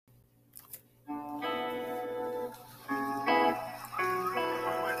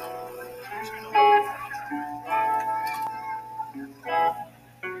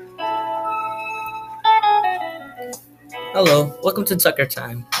Hello, welcome to Tucker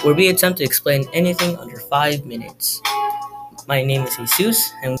Time, where we attempt to explain anything under 5 minutes. My name is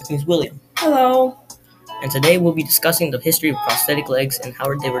Jesus, and with me is William. Hello. And today we'll be discussing the history of prosthetic legs and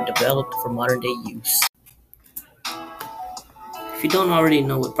how they were developed for modern day use. If you don't already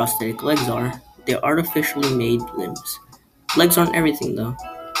know what prosthetic legs are, they're artificially made limbs. Legs aren't everything though.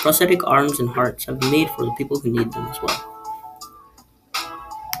 Prosthetic arms and hearts have been made for the people who need them as well.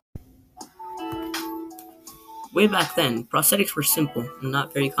 Way back then, prosthetics were simple and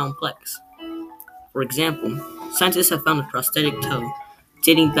not very complex. For example, scientists have found a prosthetic toe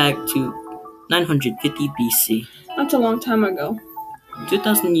dating back to 950 BC. That's a long time ago.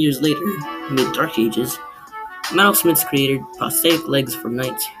 2,000 years later, in the Dark Ages, metalsmiths created prosthetic legs for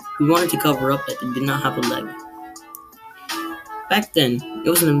knights who wanted to cover up that they did not have a leg. Back then, it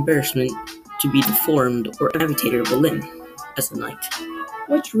was an embarrassment to be deformed or amputated of a limb as a knight.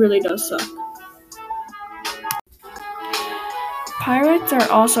 Which really does suck. Pirates are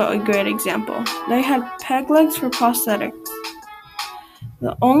also a great example. They had peg legs for prosthetics.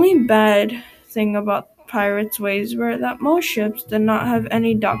 The only bad thing about pirates' ways were that most ships did not have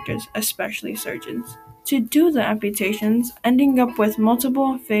any doctors, especially surgeons, to do the amputations, ending up with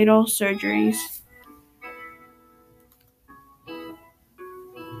multiple fatal surgeries.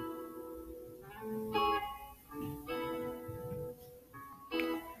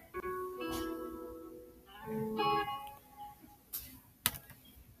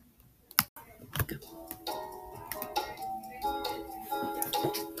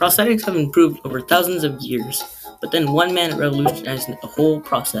 Prosthetics have improved over thousands of years, but then one man revolutionized the whole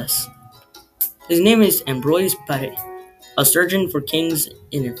process. His name is Ambroise Paré, a surgeon for kings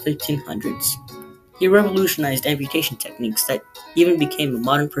in the 1500s. He revolutionized amputation techniques that even became a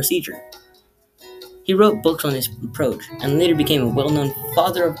modern procedure. He wrote books on his approach and later became a well-known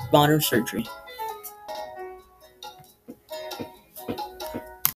father of modern surgery.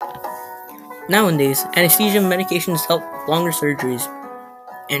 Nowadays, anesthesia medications help with longer surgeries,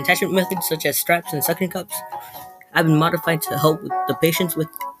 and attachment methods such as straps and suction cups have been modified to help with the patients with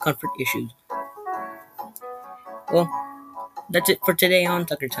comfort issues. Well, that's it for today on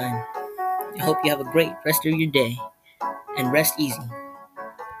Tucker Time. I hope you have a great rest of your day, and rest easy.